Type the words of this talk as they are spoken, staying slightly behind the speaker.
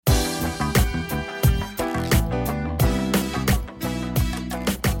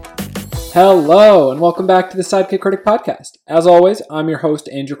Hello, and welcome back to the Sidekick Critic Podcast. As always, I'm your host,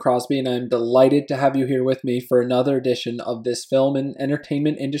 Andrew Crosby, and I'm delighted to have you here with me for another edition of this film and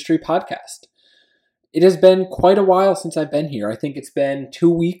entertainment industry podcast. It has been quite a while since I've been here. I think it's been 2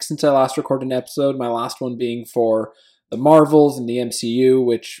 weeks since I last recorded an episode, my last one being for the Marvels and the MCU,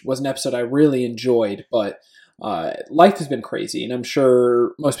 which was an episode I really enjoyed, but life has been crazy, and I'm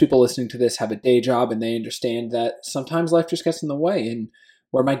sure most people listening to this have a day job, and they understand that sometimes life just gets in the way, and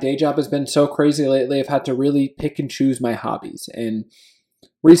where my day job has been so crazy lately, I've had to really pick and choose my hobbies. And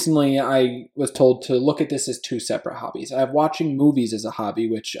recently I was told to look at this as two separate hobbies. I have watching movies as a hobby,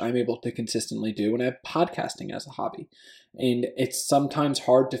 which I'm able to consistently do, and I have podcasting as a hobby. And it's sometimes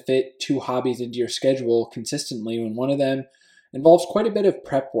hard to fit two hobbies into your schedule consistently when one of them involves quite a bit of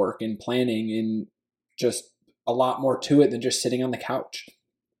prep work and planning and just a lot more to it than just sitting on the couch.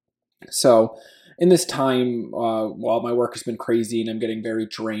 So in this time, while my work has been crazy and I'm getting very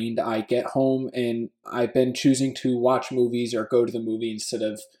drained, I get home and I've been choosing to watch movies or go to the movie instead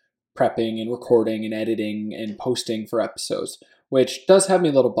of prepping and recording and editing and posting for episodes, which does have me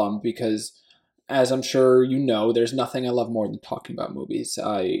a little bummed because, as I'm sure you know, there's nothing I love more than talking about movies.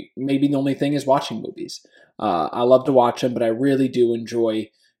 Maybe the only thing is watching movies. I love to watch them, but I really do enjoy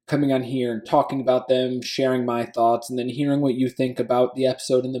coming on here and talking about them, sharing my thoughts, and then hearing what you think about the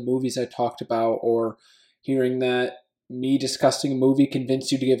episode and the movies I talked about, or hearing that me discussing a movie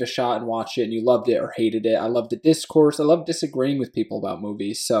convinced you to give a shot and watch it and you loved it or hated it. I love the discourse. I love disagreeing with people about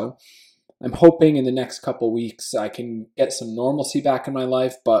movies. So I'm hoping in the next couple weeks I can get some normalcy back in my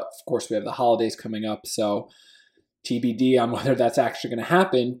life, but of course we have the holidays coming up, so TBD on whether that's actually going to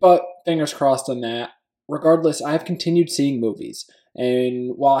happen, but fingers crossed on that. Regardless, I have continued seeing movies.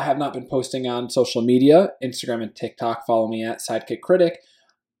 And while I have not been posting on social media, Instagram and TikTok, follow me at Sidekick Critic,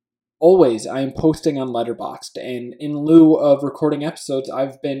 always I am posting on Letterboxd. And in lieu of recording episodes,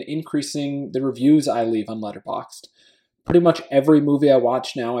 I've been increasing the reviews I leave on Letterboxd. Pretty much every movie I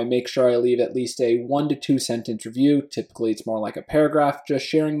watch now, I make sure I leave at least a 1 to 2 sentence review. Typically, it's more like a paragraph, just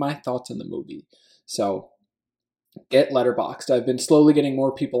sharing my thoughts on the movie. So get Letterboxd. I've been slowly getting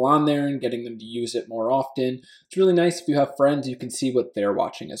more people on there and getting them to use it more often. It's really nice if you have friends, you can see what they're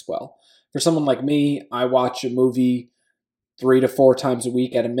watching as well. For someone like me, I watch a movie 3 to 4 times a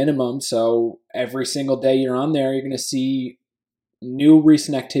week at a minimum, so every single day you're on there, you're going to see new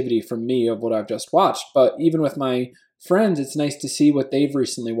recent activity from me of what I've just watched. But even with my friends, it's nice to see what they've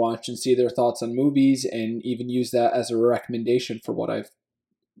recently watched and see their thoughts on movies and even use that as a recommendation for what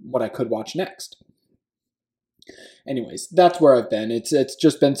I could watch next. Anyways, that's where I've been. It's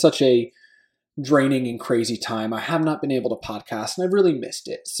just been such a draining and crazy time. I have not been able to podcast, and I've really missed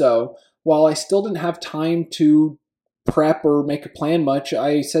it. So while I still didn't have time to prep or make a plan much,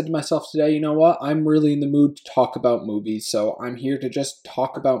 I said to myself today, you know what? I'm really in the mood to talk about movies, so I'm here to just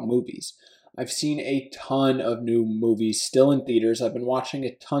talk about movies. I've seen a ton of new movies still in theaters. I've been watching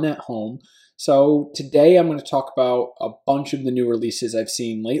a ton at home. So today I'm going to talk about a bunch of the new releases I've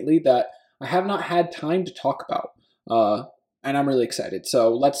seen lately that I have not had time to talk about. And I'm really excited.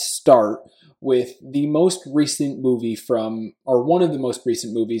 So let's start with the most recent movie or one of the most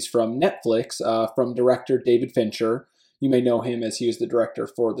recent movies from Netflix, from director David Fincher. You may know him as he was the director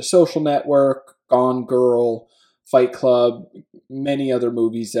for The Social Network, Gone Girl, Fight Club, many other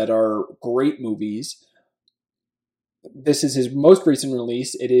movies that are great movies. This is his most recent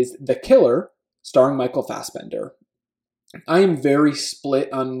release. It is The Killer, starring Michael Fassbender. I am very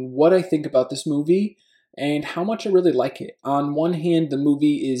split on what I think about this movie and how much I really like it. On one hand, the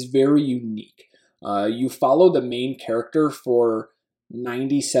movie is very unique. You follow the main character for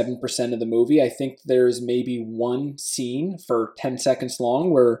 97% of the movie. I think there's maybe one scene for 10 seconds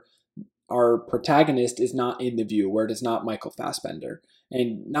long where our protagonist is not in the view, where it is not Michael Fassbender.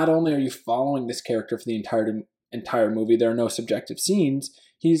 And not only are you following this character for the entire movie, there are no subjective scenes,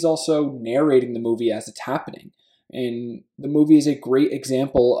 he's also narrating the movie as it's happening. And the movie is a great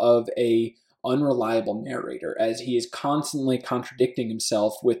example of a unreliable narrator, as he is constantly contradicting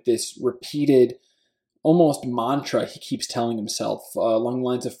himself with this repeated almost mantra he keeps telling himself along the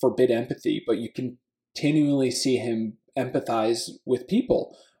lines of forbid empathy, but you continually see him empathize with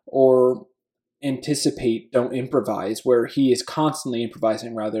people or anticipate, don't improvise, where he is constantly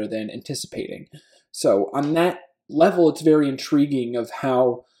improvising rather than anticipating. So on that level, it's very intriguing of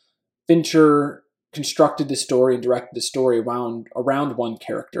how Fincher constructed the story and directed the story around one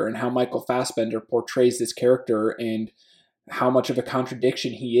character, and how Michael Fassbender portrays this character and how much of a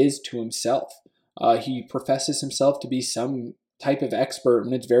contradiction he is to himself. He professes himself to be some type of expert,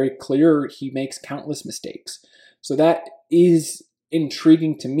 and it's very clear he makes countless mistakes. So that is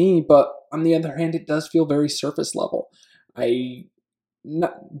intriguing to me, but on the other hand, it does feel very surface level. I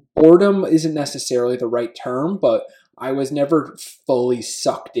not, boredom isn't necessarily the right term, but I was never fully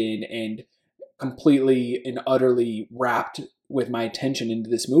sucked in and completely and utterly wrapped with my attention into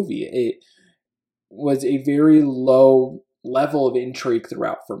this movie. It was a very low level of intrigue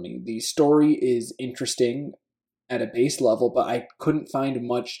throughout for me. The story is interesting at a base level, but I couldn't find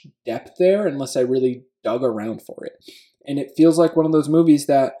much depth there unless I really dug around for it. And it feels like one of those movies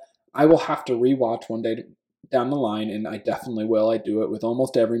that I will have to rewatch one day down the line, and I definitely will. I do it with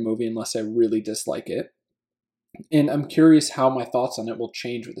almost every movie unless I really dislike it. And I'm curious how my thoughts on it will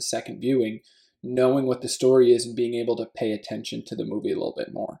change with a second viewing, knowing what the story is and being able to pay attention to the movie a little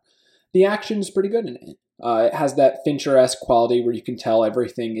bit more. The action is pretty good in it. It has that Fincher-esque quality where you can tell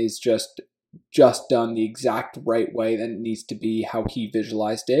everything is just done the exact right way that it needs to be, how he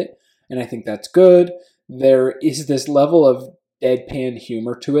visualized it. And I think that's good. There is this level of deadpan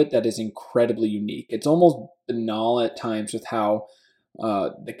humor to it that is incredibly unique. It's almost banal at times with how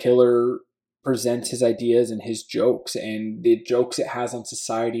the killer presents his ideas and his jokes, and the jokes it has on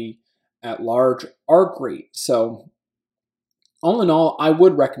society at large are great. So all in all, I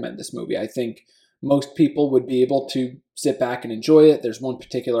would recommend this movie. I think most people would be able to sit back and enjoy it. There's one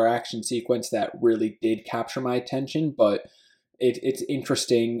particular action sequence that really did capture my attention, but it's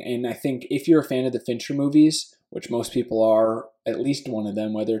interesting. And I think if you're a fan of the Fincher movies, which most people are, at least one of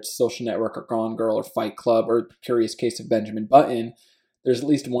them, whether it's Social Network or Gone Girl or Fight Club or Curious Case of Benjamin Button, there's at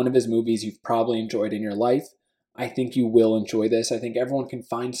least one of his movies you've probably enjoyed in your life. I think you will enjoy this. I think everyone can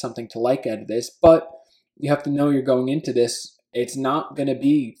find something to like out of this, but you have to know you're going into this. It's not going to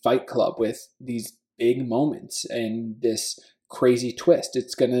be Fight Club with these big moments and this crazy twist.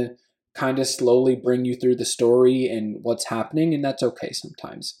 It's going to kind of slowly bring you through the story and what's happening, and that's okay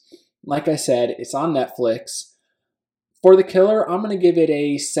sometimes. Like I said, it's on Netflix. For The Killer, I'm going to give it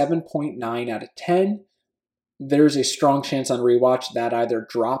a 7.9 out of 10. There's a strong chance on rewatch that either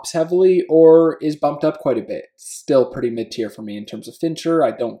drops heavily or is bumped up quite a bit. Still pretty mid-tier for me in terms of Fincher.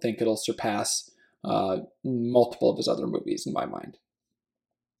 I don't think it'll surpass multiple of his other movies in my mind.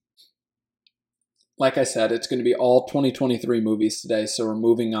 Like I said, it's going to be all 2023 movies today, so we're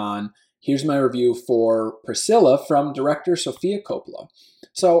moving on. Here's my review for Priscilla from director Sofia Coppola.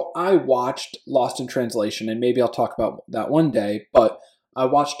 So I watched Lost in Translation, and maybe I'll talk about that one day, but I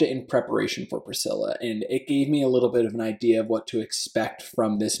watched it in preparation for Priscilla, and it gave me a little bit of an idea of what to expect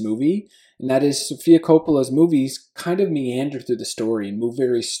from this movie. And that is, Sofia Coppola's movies kind of meander through the story and move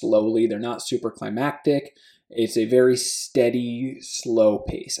very slowly. They're not super climactic. It's a very steady, slow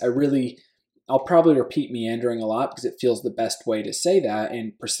pace. I'll probably repeat meandering a lot because it feels the best way to say that,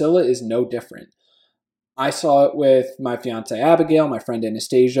 and Priscilla is no different. I saw it with my fiance Abigail, my friend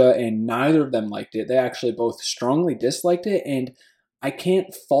Anastasia, and neither of them liked it. They actually both strongly disliked it, and I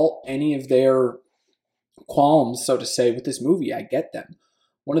can't fault any of their qualms, so to say, with this movie. I get them.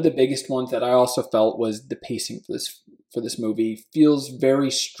 One of the biggest ones that I also felt was the pacing for this movie feels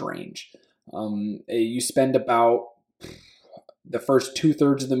very strange. You spend about the first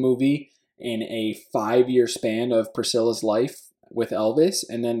 2/3 of the movie in a 5-year span of Priscilla's life with Elvis,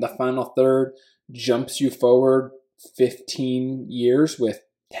 and then the final third jumps you forward 15 years, with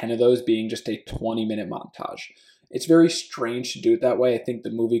 10 of those being just a 20-minute montage. It's very strange to do it that way. I think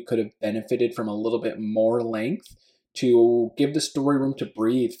the movie could have benefited from a little bit more length to give the story room to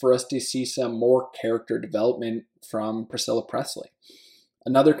breathe, for us to see some more character development from Priscilla Presley.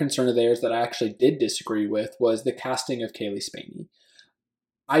 Another concern of theirs that I actually did disagree with was the casting of Kaylee Spaney.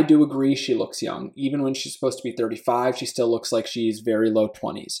 I do agree she looks young. Even when she's supposed to be 35, she still looks like she's very low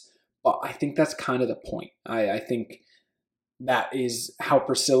 20s. But I think that's kind of the point. I think that is how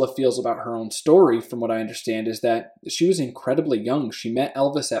Priscilla feels about her own story, from what I understand, is that she was incredibly young. She met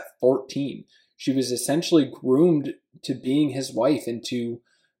Elvis at 14. She was essentially groomed to being his wife and to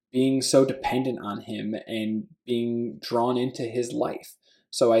being so dependent on him and being drawn into his life.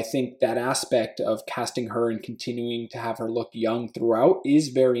 So I think that aspect of casting her and continuing to have her look young throughout is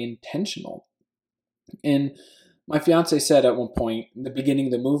very intentional. And my fiance said at one point, in the beginning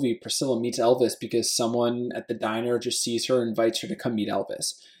of the movie, Priscilla meets Elvis because someone at the diner just sees her and invites her to come meet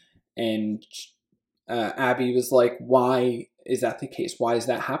Elvis. And Abby was like, why is that the case? Why is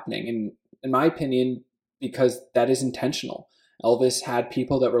that happening? And in my opinion, because that is intentional. Elvis had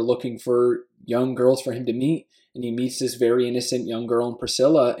people that were looking for young girls for him to meet, and he meets this very innocent young girl in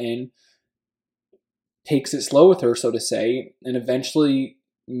Priscilla and takes it slow with her, so to say, and eventually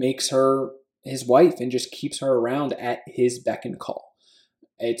makes her his wife and just keeps her around at his beck and call.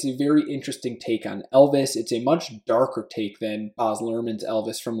 It's a very interesting take on Elvis. It's a much darker take than Baz Luhrmann's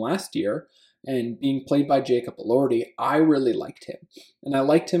Elvis from last year. And being played by Jacob Elordi, I really liked him. And I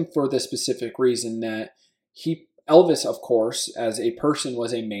liked him for the specific reason that Elvis, of course, as a person,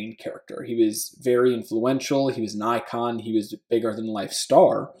 was a main character. He was very influential. He was an icon. He was a bigger-than-life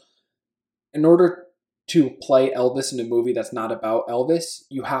star. In order to play Elvis in a movie that's not about Elvis,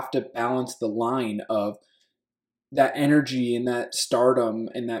 you have to balance the line of that energy and that stardom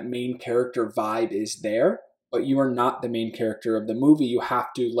and that main character vibe is there, but you are not the main character of the movie. You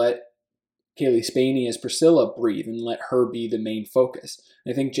have to let Kaylee Spaney as Priscilla breathe and let her be the main focus.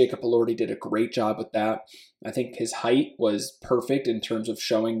 And I think Jacob Elordi did a great job with that. I think his height was perfect in terms of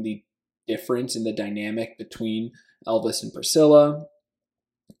showing the difference in the dynamic between Elvis and Priscilla.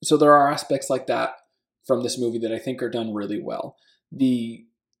 So there are aspects like that from this movie that I think are done really well. The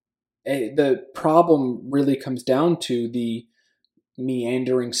problem really comes down to the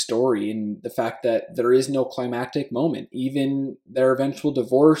meandering story and the fact that there is no climactic moment. Even their eventual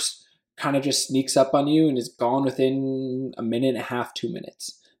divorce kind of just sneaks up on you and is gone within a minute and a half, 2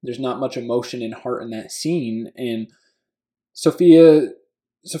 minutes. There's not much emotion and heart in that scene. And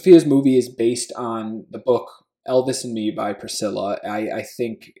Sophia's movie is based on the book Elvis and Me by Priscilla. I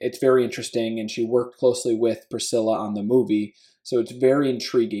think it's very interesting, and she worked closely with Priscilla on the movie. So it's very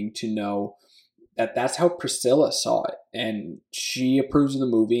intriguing to know that that's how Priscilla saw it, and she approves of the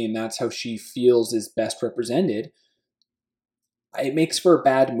movie, and that's how she feels is best represented. It makes for a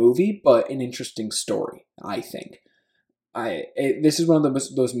bad movie, but an interesting story, I think. This is one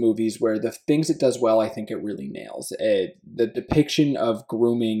of those movies where the things it does well, I think it really nails. The depiction of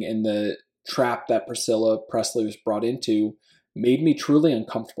grooming and the trap that Priscilla Presley was brought into made me truly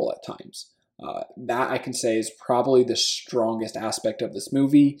uncomfortable at times. That I can say is probably the strongest aspect of this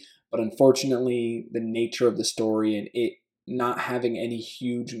movie, but unfortunately, the nature of the story and it not having any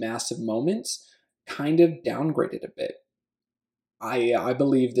huge, massive moments kind of downgraded a bit. I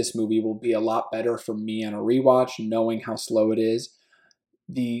believe this movie will be a lot better for me on a rewatch, knowing how slow it is.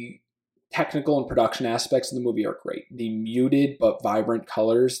 The technical and production aspects of the movie are great. The muted but vibrant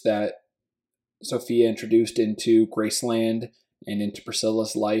colors that Sophia introduced into Graceland and into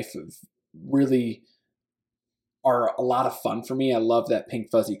Priscilla's life really are a lot of fun for me. I love that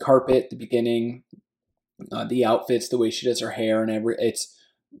pink fuzzy carpet at the beginning, the outfits, the way she does her hair, and it's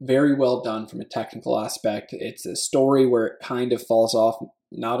very well done from a technical aspect. It's a story where it kind of falls off,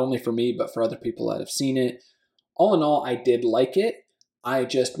 not only for me, but for other people that have seen it. All in all, I did like it. I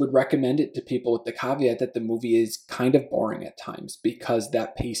just would recommend it to people with the caveat that the movie is kind of boring at times because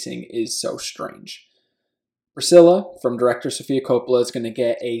that pacing is so strange. Priscilla from director Sofia Coppola is going to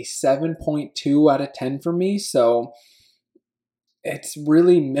get a 7.2 out of 10 from me, so it's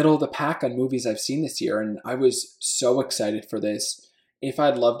really middle of the pack on movies I've seen this year, and I was so excited for this. If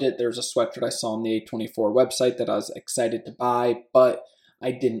I'd loved it, there's a sweatshirt I saw on the A24 website that I was excited to buy, but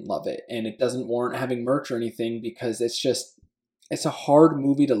I didn't love it, and it doesn't warrant having merch or anything because it's a hard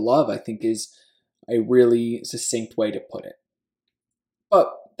movie to love, I think is a really succinct way to put it.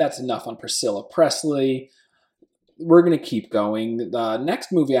 But that's enough on Priscilla Presley. We're going to keep going. The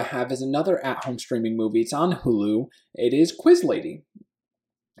next movie I have is another at-home streaming movie. It's on Hulu. It is Quiz Lady.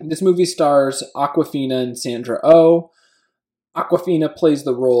 This movie stars Awkwafina and Sandra Oh. Awkwafina plays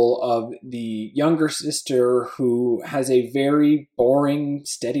the role of the younger sister who has a very boring,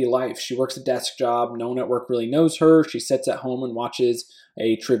 steady life. She works a desk job. No one at work really knows her. She sits at home and watches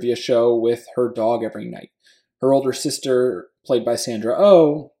a trivia show with her dog every night. Her older sister, played by Sandra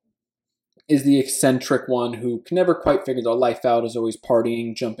Oh, is the eccentric one who can never quite figure their life out, is always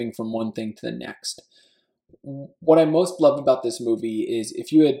partying, jumping from one thing to the next. What I most loved about this movie is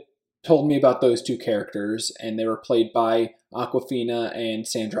if you had told me about those two characters and they were played by Awkwafina and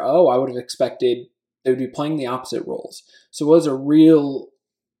Sandra Oh, I would have expected they would be playing the opposite roles. So it was a real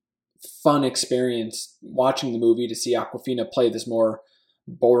fun experience watching the movie to see Awkwafina play this more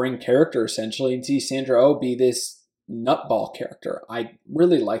boring character essentially and see Sandra Oh be this nutball character. I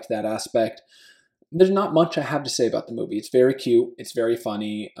really liked that aspect. There's not much I have to say about the movie. It's very cute. It's very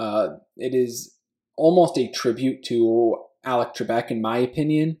funny. It is almost a tribute to Alec Trebek, in my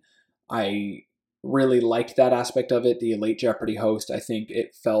opinion. I really liked that aspect of it. The late Jeopardy host, I think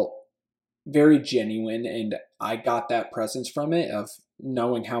it felt very genuine, and I got that presence from it of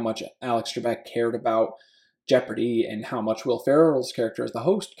knowing how much Alex Trebek cared about Jeopardy and how much Will Ferrell's character as the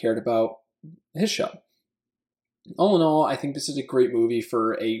host cared about his show. All in all, I think this is a great movie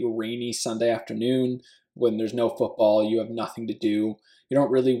for a rainy Sunday afternoon when there's no football, you have nothing to do. You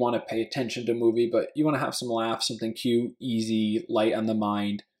don't really want to pay attention to a movie, but you want to have some laughs, something cute, easy, light on the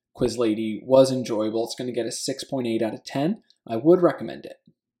mind. Quiz Lady was enjoyable. It's going to get a 6.8 out of 10. I would recommend it.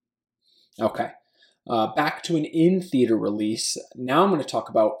 Okay, back to an in-theater release. Now I'm going to talk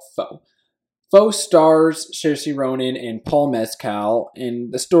about Foe. Foe stars Saoirse Ronan and Paul Mescal,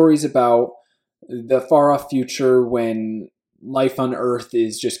 and the story's about The far-off future when life on Earth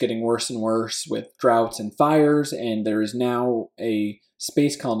is just getting worse and worse with droughts and fires, and there is now a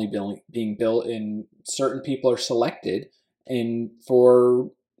space colony being built, and certain people are selected. And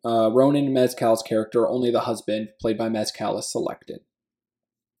for Ronan and Mezcal's character, only the husband, played by Mezcal, is selected.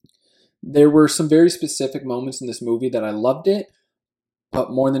 There were some very specific moments in this movie that I loved it, but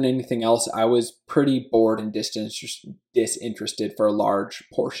more than anything else, I was pretty bored and disinterested for a large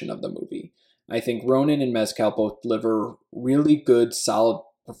portion of the movie. I think Ronan and Mezcal both deliver really good, solid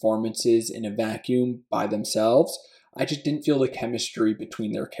performances in a vacuum by themselves. I just didn't feel the chemistry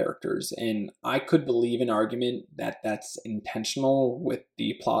between their characters, and I could believe an argument that that's intentional with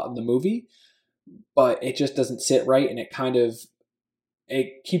the plot of the movie, but it just doesn't sit right, and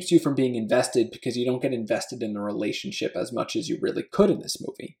it keeps you from being invested because you don't get invested in the relationship as much as you really could in this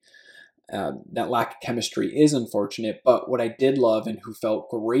movie. That lack of chemistry is unfortunate, but what I did love and who felt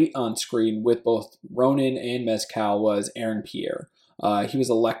great on screen with both Ronan and Mezcal was Aaron Pierre. He was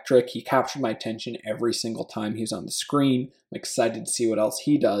electric. He captured my attention every single time he was on the screen. I'm excited to see what else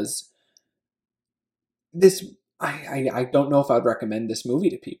he does. I don't know if I'd recommend this movie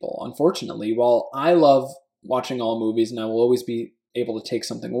to people, unfortunately. While I love watching all movies and I will always be able to take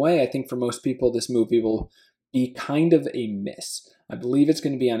something away, I think for most people this movie will be kind of a miss. I believe it's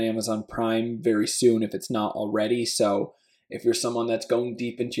going to be on Amazon Prime very soon if it's not already. So if you're someone that's going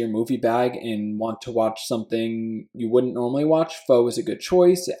deep into your movie bag and want to watch something you wouldn't normally watch, Foe is a good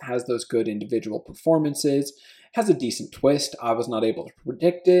choice. It has those good individual performances, has a decent twist. I was not able to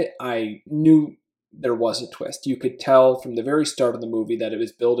predict it. I knew there was a twist. You could tell from the very start of the movie that it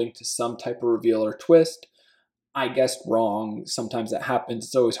was building to some type of reveal or twist. I guessed wrong. Sometimes that happens.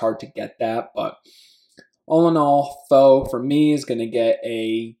 It's always hard to get that, but all in all, Foe for me is going to get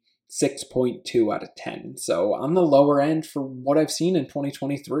a 6.2 out of 10. So on the lower end for what I've seen in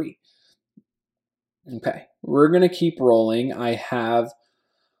 2023. Okay, we're going to keep rolling. I have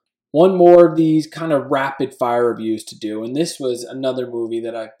one more of these kind of rapid fire reviews to do, and this was another movie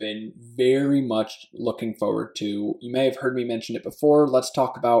that I've been very much looking forward to. You may have heard me mention it before. Let's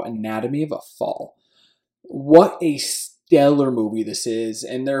talk about Anatomy of a Fall. What a stellar movie this is,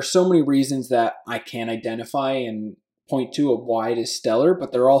 and there are so many reasons that I can identify and point to of why it is stellar,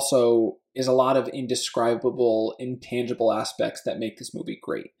 but there also is a lot of indescribable, intangible aspects that make this movie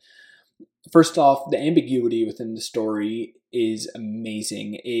great. First off, the ambiguity within the story is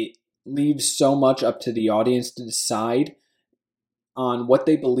amazing. It leaves so much up to the audience to decide on what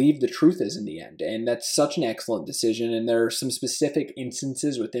they believe the truth is in the end, and that's such an excellent decision, and there are some specific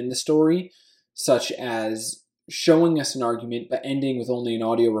instances within the story, such as showing us an argument but ending with only an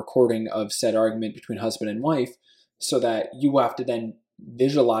audio recording of said argument between husband and wife, so that you have to then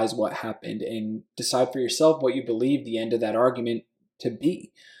visualize what happened and decide for yourself what you believe the end of that argument to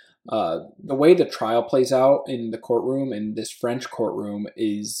be. The way the trial plays out in the courtroom, in this French courtroom,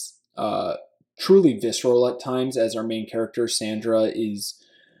 is truly visceral at times, as our main character, Sandra, is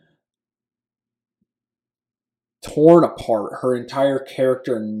torn apart. Her entire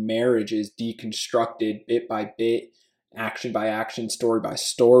character and marriage is deconstructed bit by bit, action by action, story by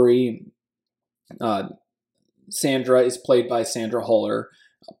story. Sandra is played by Sandra Huller,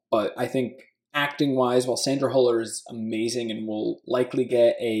 but I think acting-wise, while Sandra Huller is amazing and will likely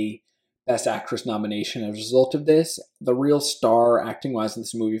get a Best Actress nomination as a result of this, the real star acting-wise in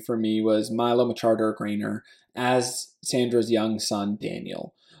this movie for me was Milo Machado-Graner as Sandra's young son,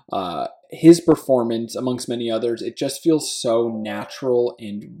 Daniel. His performance, amongst many others, it just feels so natural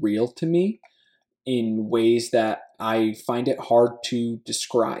and real to me in ways that I find it hard to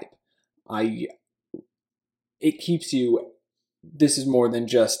describe. It keeps you, this is more than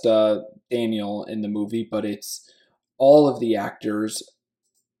just Daniel in the movie, but it's all of the actors.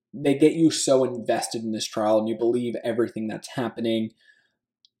 They get you so invested in this trial and you believe everything that's happening.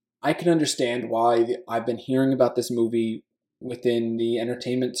 I can understand why I've been hearing about this movie within the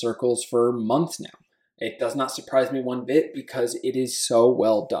entertainment circles for months now. It does not surprise me one bit because it is so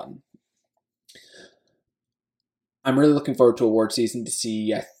well done. I'm really looking forward to award season to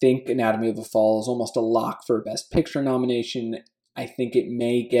see. I think Anatomy of a Fall is almost a lock for a Best Picture nomination. I think it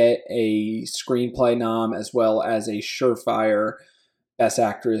may get a screenplay nom as well as a surefire Best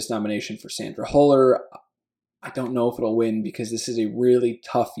Actress nomination for Sandra Huller. I don't know if it'll win because this is a really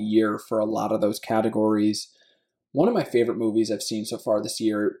tough year for a lot of those categories. One of my favorite movies I've seen so far this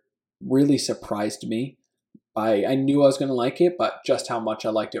year really surprised me. I knew I was going to like it, but just how much I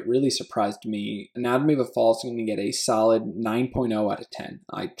liked it really surprised me. Anatomy of a Fall is going to get a solid 9.0 out of 10.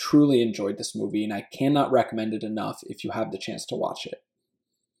 I truly enjoyed this movie, and I cannot recommend it enough if you have the chance to watch it.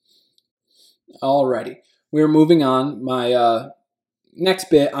 Alrighty, we're moving on. Next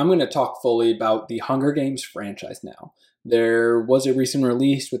bit, I'm going to talk fully about the Hunger Games franchise now. There was a recent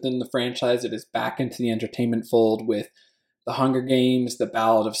release within the franchise that is back into the entertainment fold with the Hunger Games, the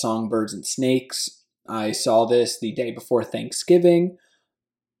Ballad of Songbirds and Snakes. I saw this the day before Thanksgiving,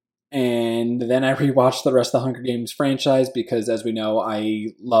 and then I rewatched the rest of the Hunger Games franchise because, as we know, I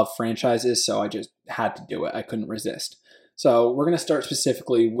love franchises, so I just had to do it. I couldn't resist. So we're going to start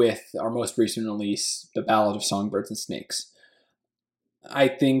specifically with our most recent release, The Ballad of Songbirds and Snakes. I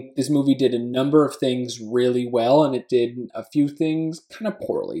think this movie did a number of things really well, and it did a few things kind of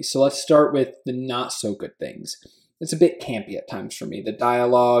poorly. So let's start with the not so good things. It's a bit campy at times for me. The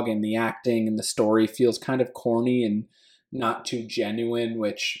dialogue and the acting and the story feels kind of corny and not too genuine,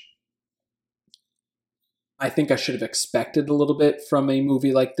 which I think I should have expected a little bit from a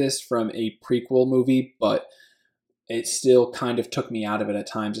movie like this, from a prequel movie, but it still kind of took me out of it at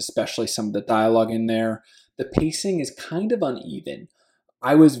times, especially some of the dialogue in there. The pacing is kind of uneven.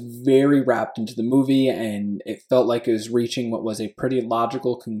 I was very wrapped into the movie, and it felt like it was reaching what was a pretty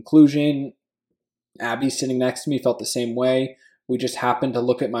logical conclusion. Abby sitting next to me felt the same way. We just happened to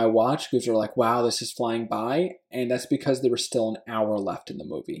look at my watch because we're like, wow, this is flying by, and that's because there was still an hour left in the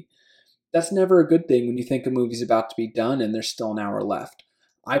movie. That's never a good thing when you think a movie's about to be done and there's still an hour left.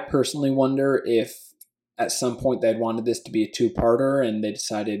 I personally wonder if at some point they'd wanted this to be a two-parter and they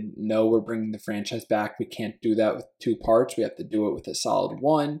decided, no, we're bringing the franchise back. We can't do that with two parts. We have to do it with a solid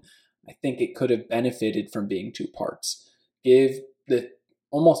one. I think it could have benefited from being two parts. Give the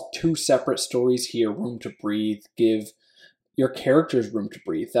almost two separate stories here room to breathe. Give your characters room to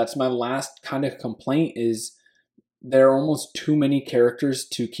breathe. That's my last kind of complaint is there are almost too many characters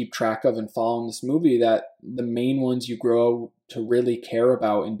to keep track of and follow in this movie that the main ones you grow to really care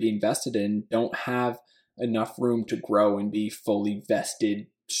about and be invested in don't have enough room to grow and be fully vested,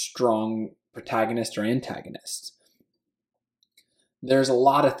 strong protagonists or antagonists. There's a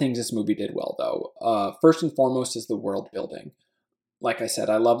lot of things this movie did well, though. First and foremost is the world building. Like I said,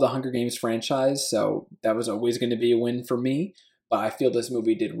 I love the Hunger Games franchise, so that was always going to be a win for me. But I feel this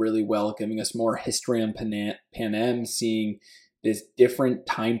movie did really well, giving us more history on Panem, seeing this different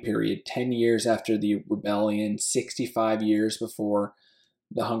time period, 10 years after the rebellion, 65 years before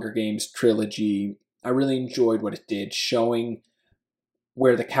the Hunger Games trilogy. I really enjoyed what it did, showing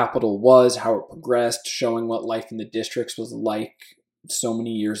where the capital was, how it progressed, showing what life in the districts was like so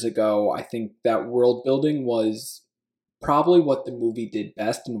many years ago. I think that world building was probably what the movie did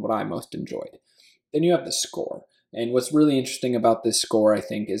best and what I most enjoyed. Then you have the score. And what's really interesting about this score, I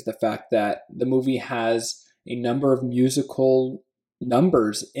think, is the fact that the movie has a number of musical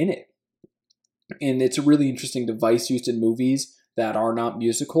numbers in it. And it's a really interesting device used in movies that are not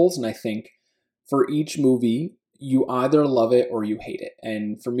musicals. And I think for each movie, you either love it or you hate it.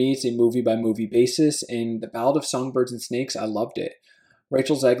 And for me, it's a movie by movie basis. And The Ballad of Songbirds and Snakes, I loved it.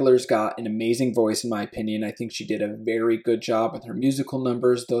 Rachel Zegler's got an amazing voice, in my opinion. I think she did a very good job with her musical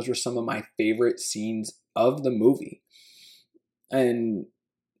numbers. Those were some of my favorite scenes of the movie. And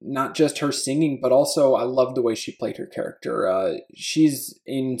not just her singing, but also I love the way she played her character. She's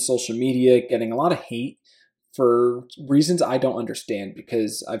in social media getting a lot of hate for reasons I don't understand,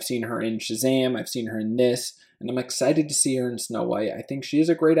 because I've seen her in Shazam, I've seen her in this, and I'm excited to see her in Snow White. I think she is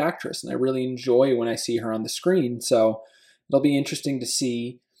a great actress, and I really enjoy when I see her on the screen. So it'll be interesting to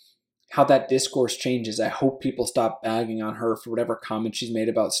see how that discourse changes. I hope people stop bagging on her for whatever comment she's made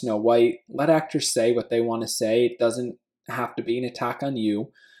about Snow White. Let actors say what they want to say. It doesn't have to be an attack on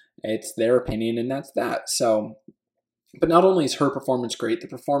you. It's their opinion, and that's that. So, but not only is her performance great, the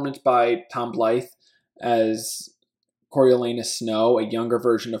performance by Tom Blythe as Coriolanus Snow, a younger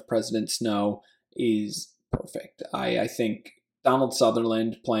version of President Snow, is perfect. I think Donald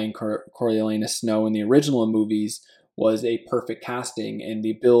Sutherland playing Coriolanus Snow in the original movies was a perfect casting, and the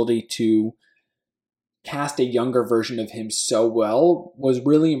ability to cast a younger version of him so well was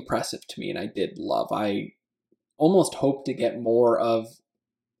really impressive to me, and I did love. I almost hoped to get more of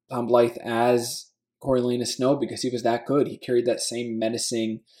Tom Blythe as Coriolanus Snow because he was that good. He carried that same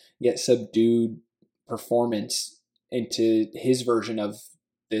menacing yet subdued performance into his version of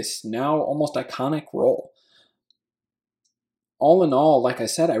this now almost iconic role. All in all, like I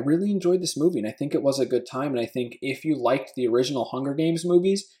said, I really enjoyed this movie, and I think it was a good time, and I think if you liked the original Hunger Games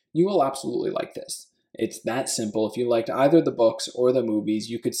movies, you will absolutely like this. It's that simple. If you liked either the books or the movies,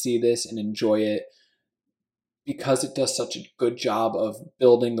 you could see this and enjoy it because it does such a good job of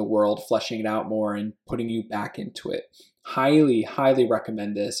building the world, fleshing it out more, and putting you back into it. Highly, highly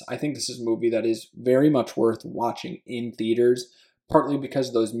recommend this. I think this is a movie that is very much worth watching in theaters, partly because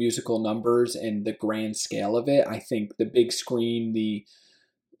of those musical numbers and the grand scale of it. I think the big screen, the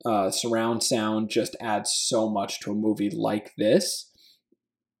surround sound just adds so much to a movie like this.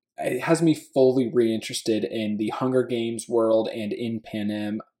 it has me fully reinterested in the Hunger Games world and in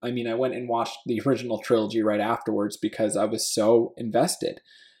Panem. I mean, I went and watched the original trilogy right afterwards because I was so invested.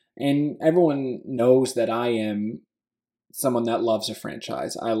 And everyone knows that I am someone that loves a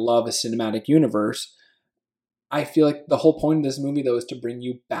franchise. I love a cinematic universe. I feel like the whole point of this movie, though, is to bring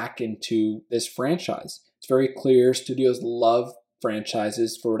you back into this franchise. It's very clear studios love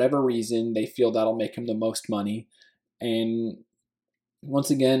franchises. For whatever reason, they feel that'll make them the most money. And once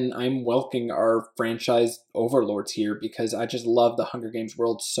again, I'm welcoming our franchise overlords here because I just love the Hunger Games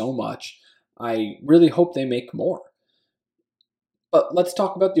world so much. I really hope they make more. But let's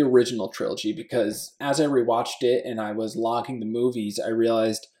talk about the original trilogy because as I rewatched it and I was logging the movies, I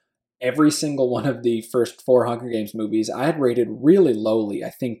realized every single one of the first 4 Hunger Games movies I had rated really lowly. I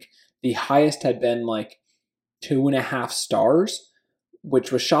think the highest had been like 2.5 stars,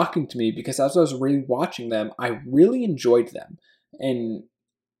 which was shocking to me because as I was rewatching them, I really enjoyed them. And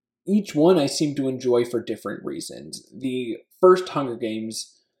each one I seem to enjoy for different reasons. The first Hunger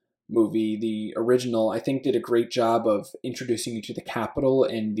Games movie, the original, I think did a great job of introducing you to the capital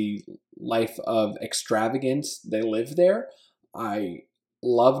and the life of extravagance they live there. I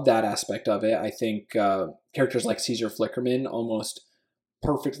loved that aspect of it. I think characters like Caesar Flickerman almost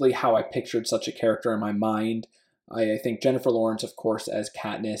perfectly how I pictured such a character in my mind. I think Jennifer Lawrence, of course, as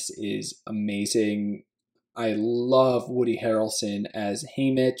Katniss is amazing. I love Woody Harrelson as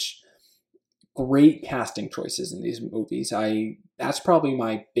Haymitch. Great casting choices in these movies. That's probably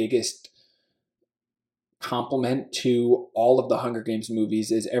my biggest compliment to all of the Hunger Games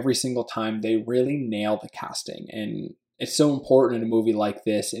movies is every single time they really nail the casting. And it's so important in a movie like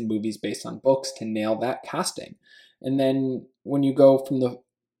this, in movies based on books, to nail that casting. And then when you go from the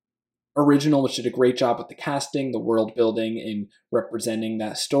original, which did a great job with the casting, the world building, and representing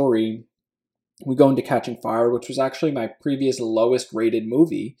that story, we go into Catching Fire, which was actually my previous lowest rated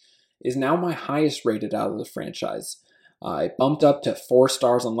movie, is now my highest rated out of the franchise. It bumped up to 4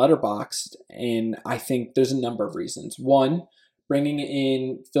 stars on Letterboxd, and I think there's a number of reasons. One, bringing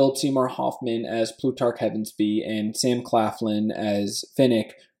in Philip Seymour Hoffman as Plutarch Heavensbee and Sam Claflin as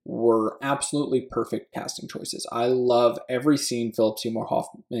Finnick were absolutely perfect casting choices. I love every scene Philip Seymour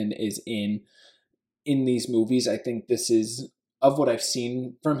Hoffman is in these movies. I think this is, of what I've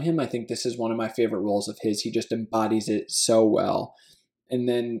seen from him, I think this is one of my favorite roles of his. He just embodies it so well. And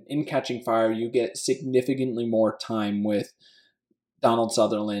then in Catching Fire, you get significantly more time with Donald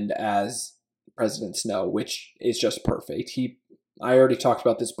Sutherland as President Snow, which is just perfect. I already talked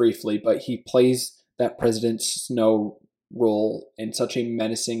about this briefly, but he plays that President Snow role in such a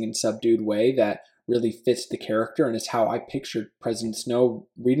menacing and subdued way that really fits the character, and it's how I pictured President Snow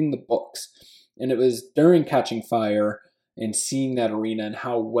reading the books. And it was during Catching Fire and seeing that arena and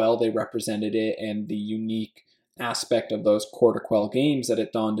how well they represented it and the unique aspect of those Quarter Quell games that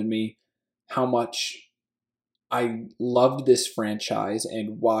it dawned on me how much I loved this franchise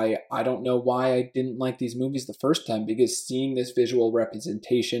and why I don't know why I didn't like these movies the first time, because seeing this visual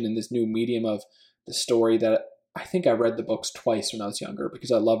representation and this new medium of the story that I think I read the books twice when I was younger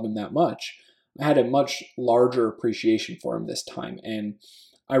because I loved them that much, I had a much larger appreciation for them this time. And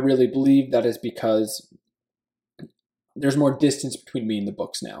I really believe that is because there's more distance between me and the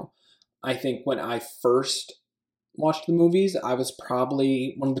books now. I think when I first watched the movies, I was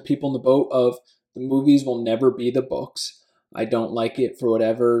probably one of the people in the boat of the movies will never be the books. I don't like it for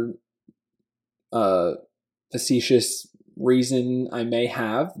whatever facetious reason I may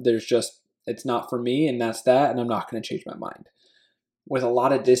have. It's not for me, and that's that, and I'm not going to change my mind. With a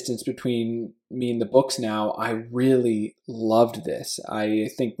lot of distance between me and the books now, I really loved this. I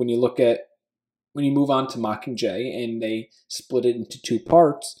think when you move on to Mockingjay and they split it into 2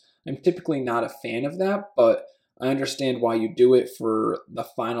 parts, I'm typically not a fan of that, but I understand why you do it for the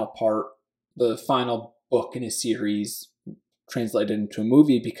final part, the final book in a series translated into a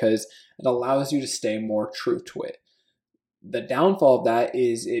movie, because it allows you to stay more true to it. The downfall of that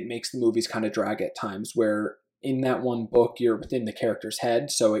is it makes the movies kind of drag at times, where in that one book you're within the character's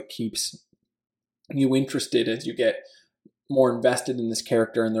head, so it keeps you interested as you get more invested in this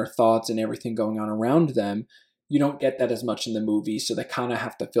character and their thoughts and everything going on around them. You don't get that as much in the movie, so they kind of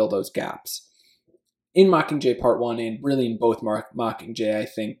have to fill those gaps. In Mockingjay Part 1 and really in both Mockingjay, I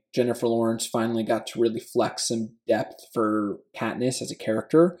think Jennifer Lawrence finally got to really flex some depth for Katniss as a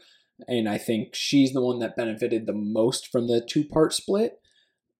character, and I think she's the one that benefited the most from the 2-part split.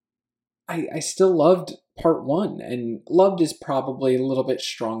 I still loved Part 1, and loved is probably a little bit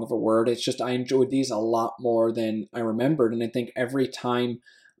strong of a word. It's just I enjoyed these a lot more than I remembered, and I think every time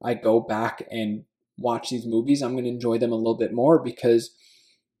I go back and watch these movies, I'm going to enjoy them a little bit more, because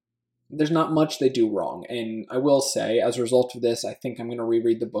there's not much they do wrong. And I will say, as a result of this, I think I'm going to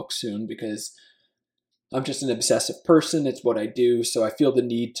reread the book soon because I'm just an obsessive person. It's what I do. So I feel the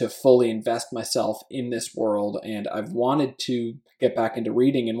need to fully invest myself in this world. And I've wanted to get back into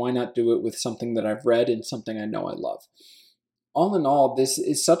reading, and why not do it with something that I've read and something I know I love. All in all, this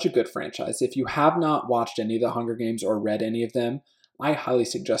is such a good franchise. If you have not watched any of the Hunger Games or read any of them, I highly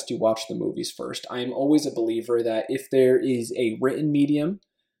suggest you watch the movies first. I am always a believer that if there is a written medium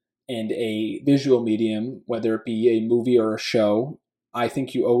and a visual medium, whether it be a movie or a show, I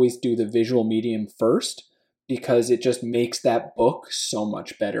think you always do the visual medium first because it just makes that book so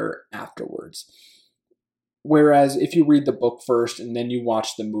much better afterwards. Whereas if you read the book first and then you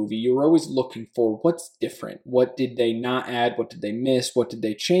watch the movie, you're always looking for what's different. What did they not add? What did they miss? What did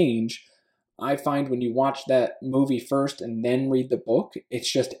they change? I find when you watch that movie first and then read the book,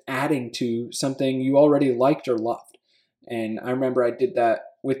 it's just adding to something you already liked or loved. And I remember I did that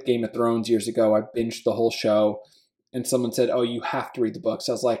with Game of Thrones years ago. I binged the whole show and someone said, "Oh, you have to read the books."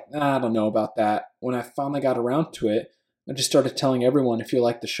 I was like, I don't know about that. When I finally got around to it, I just started telling everyone, if you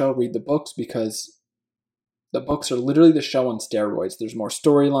like the show, read the books, because the books are literally the show on steroids. There's more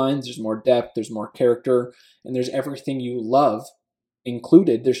storylines, there's more depth, there's more character, and there's everything you love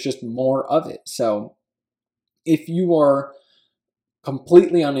included. There's just more of it. So if you are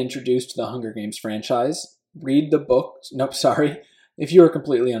completely unintroduced to the Hunger Games franchise, read the books. Nope, sorry. If you are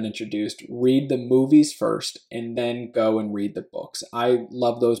completely unintroduced, read the movies first and then go and read the books. I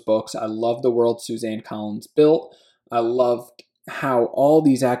love those books. I love the world Suzanne Collins built. I loved how all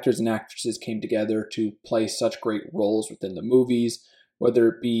these actors and actresses came together to play such great roles within the movies, whether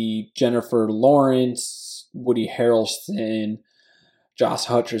it be Jennifer Lawrence, Woody Harrelson, Josh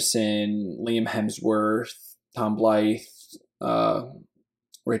Hutcherson, Liam Hemsworth, Tom Blythe,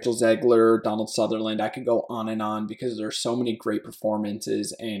 Rachel Zegler, Donald Sutherland. I could go on because there's so many great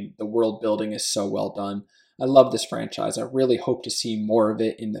performances and the world building is so well done. I love this franchise. I really hope to see more of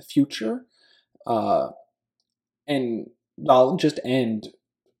it in the future. And I'll just end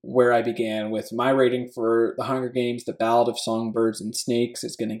where I began with my rating for The Hunger Games. The Ballad of Songbirds and Snakes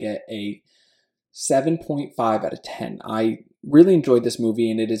is going to get a 7.5 out of 10. I really enjoyed this movie,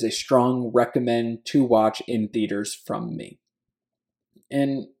 and it is a strong recommend to watch in theaters from me.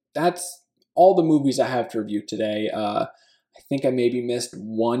 And that's all the movies I have to review today. I think I maybe missed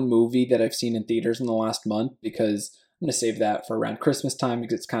one movie that I've seen in theaters in the last month, because I'm going to save that for around Christmas time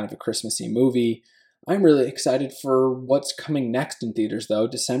because it's kind of a Christmassy movie. I'm really excited for what's coming next in theaters, though.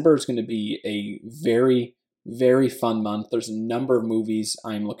 December is going to be a very, very fun month. There's a number of movies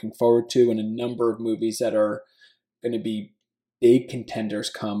I'm looking forward to and a number of movies that are going to be big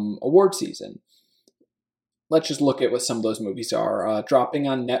contenders come award season. Let's just look at what some of those movies are. Dropping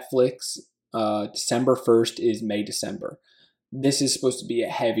on Netflix December 1st is May December. This is supposed to be a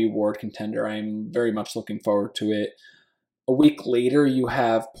heavy award contender. I'm very much looking forward to it. A week later, you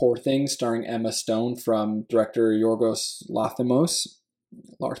have Poor Things starring Emma Stone from director Yorgos Lanthimos.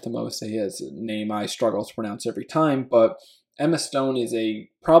 He has a name I struggle to pronounce every time, but Emma Stone is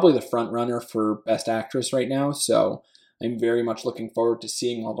probably the front runner for Best Actress right now, so I'm very much looking forward to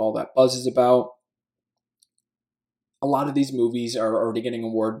seeing what all that buzz is about. A lot of these movies are already getting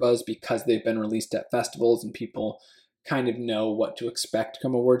award buzz because they've been released at festivals and people kind of know what to expect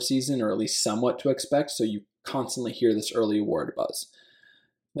come award season, or at least somewhat to expect, so you constantly hear this early award buzz.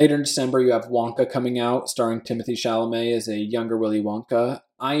 Later in December, you have Wonka coming out, starring Timothée Chalamet as a younger Willy Wonka.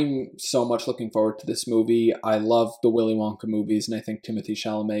 I'm so much looking forward to this movie. I love the Willy Wonka movies, and I think Timothée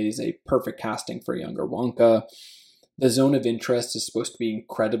Chalamet is a perfect casting for younger Wonka. The Zone of Interest is supposed to be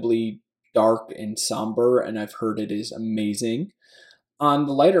incredibly dark and somber, and I've heard it is amazing. On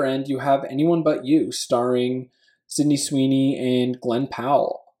the lighter end, you have Anyone But You, starring Sydney Sweeney and Glenn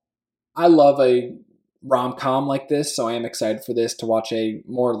Powell. I love a rom-com like this, so I am excited for this, to watch a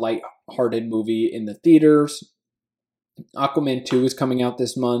more light-hearted movie in the theaters. Aquaman 2 is coming out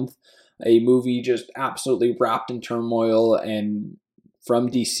this month, a movie just absolutely wrapped in turmoil and from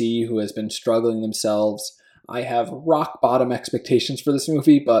DC, who has been struggling themselves. I have rock-bottom expectations for this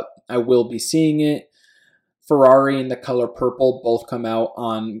movie, but I will be seeing it. Ferrari and The Color Purple both come out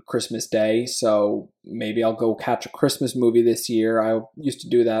on Christmas Day, so maybe I'll go catch a Christmas movie this year. I used to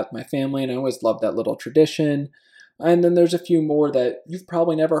do that with my family, and I always loved that little tradition. And then there's a few more that you've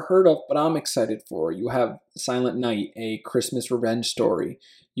probably never heard of, but I'm excited for. You have Silent Night, a Christmas revenge story.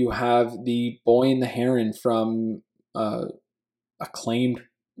 You have The Boy and the Heron from acclaimed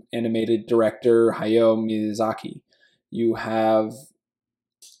animated director Hayao Miyazaki. You have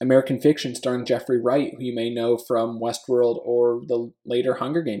American Fiction starring Jeffrey Wright, who you may know from Westworld or the later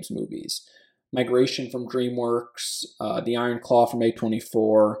Hunger Games movies. Migration from DreamWorks, The Iron Claw from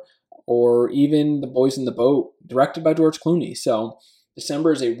A24, or even The Boys in the Boat, directed by George Clooney. So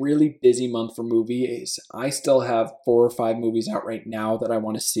December is a really busy month for movies. I still have 4 or 5 movies out right now that I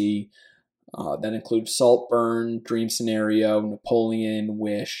want to see. That include Saltburn, Dream Scenario, Napoleon,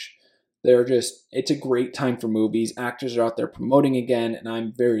 Wish. It's a great time for movies. Actors are out there promoting again, and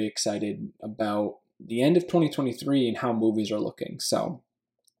I'm very excited about the end of 2023 and how movies are looking. So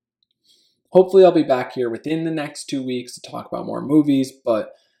hopefully I'll be back here within the next 2 weeks to talk about more movies,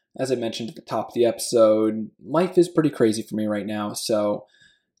 but as I mentioned at the top of the episode, life is pretty crazy for me right now, so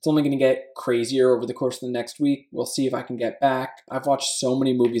it's only going to get crazier over the course of the next week. We'll see if I can get back. I've watched so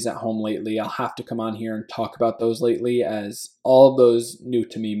many movies at home lately. I'll have to come on here and talk about those lately, as all of those new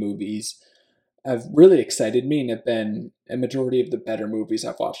to me movies have really excited me and have been a majority of the better movies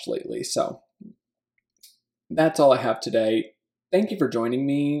I've watched lately. So that's all I have today. Thank you for joining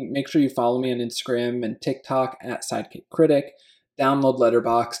me. Make sure you follow me on Instagram and TikTok at Sidekick Critic. Download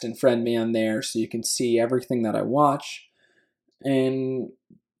Letterboxd and friend me on there so you can see everything that I watch. And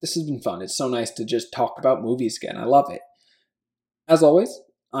this has been fun. It's so nice to just talk about movies again. I love it. As always,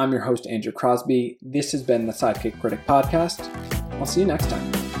 I'm your host, Andrew Crosby. This has been the Sidekick Critic Podcast. I'll see you next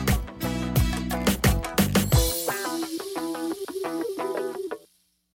time.